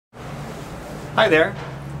Hi there,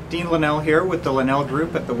 Dean Linnell here with the Linnell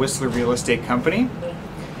Group at the Whistler Real Estate Company.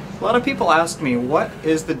 A lot of people ask me, what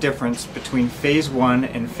is the difference between Phase 1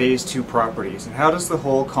 and Phase 2 properties, and how does the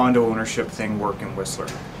whole condo ownership thing work in Whistler?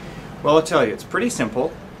 Well, I'll tell you, it's pretty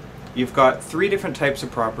simple. You've got three different types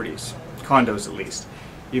of properties, condos at least.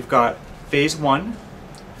 You've got Phase 1,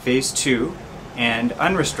 Phase 2, and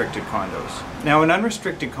unrestricted condos. Now, an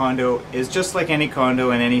unrestricted condo is just like any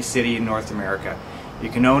condo in any city in North America. You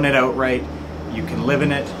can own it outright, you can live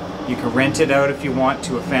in it, you can rent it out if you want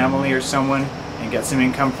to a family or someone and get some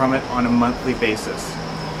income from it on a monthly basis.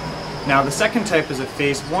 Now, the second type is a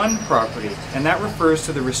Phase 1 property, and that refers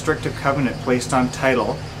to the restrictive covenant placed on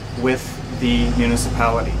title with the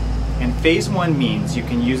municipality. And Phase 1 means you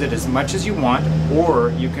can use it as much as you want,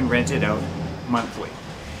 or you can rent it out monthly.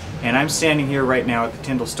 And I'm standing here right now at the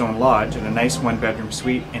Tyndallstone Lodge in a nice one-bedroom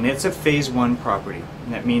suite, and it's a Phase 1 property.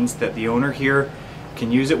 And that means that the owner here can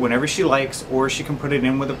use it whenever she likes, or she can put it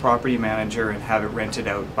in with a property manager and have it rented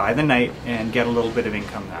out by the night and get a little bit of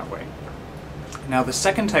income that way. Now, the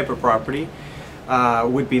second type of property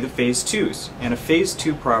would be the Phase 2s. And a Phase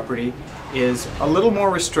 2 property is a little more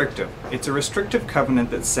restrictive. It's a restrictive covenant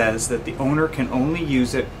that says that the owner can only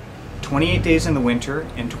use it 28 days in the winter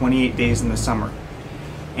and 28 days in the summer.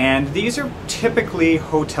 And these are typically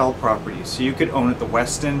hotel properties. So you could own at the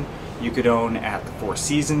Westin, you could own at the Four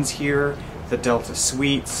Seasons here, the Delta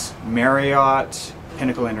Suites, Marriott,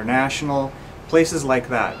 Pinnacle International, places like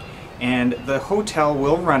that. And the hotel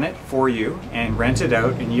will run it for you and rent it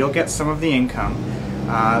out, and you'll get some of the income.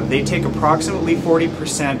 They take approximately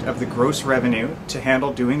 40% of the gross revenue to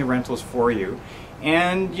handle doing the rentals for you,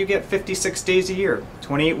 and you get 56 days a year,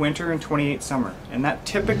 28 winter and 28 summer. And that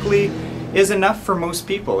typically is enough for most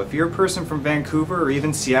people. If you're a person from Vancouver or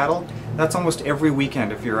even Seattle, that's almost every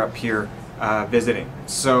weekend if you're up here visiting.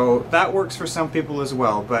 So that works for some people as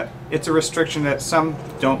well, but it's a restriction that some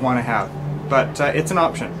don't want to have. But it's an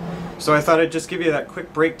option. So I thought I'd just give you that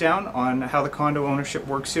quick breakdown on how the condo ownership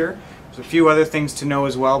works here. There's a few other things to know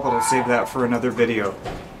as well, but I'll save that for another video.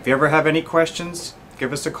 If you ever have any questions,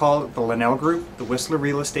 give us a call at the Linnell Group, the Whistler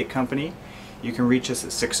Real Estate Company. You can reach us at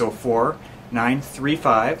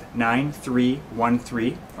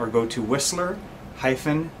 604-935-9313 or go to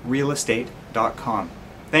whistler-realestate.com.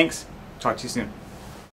 Thanks. Talk to you soon.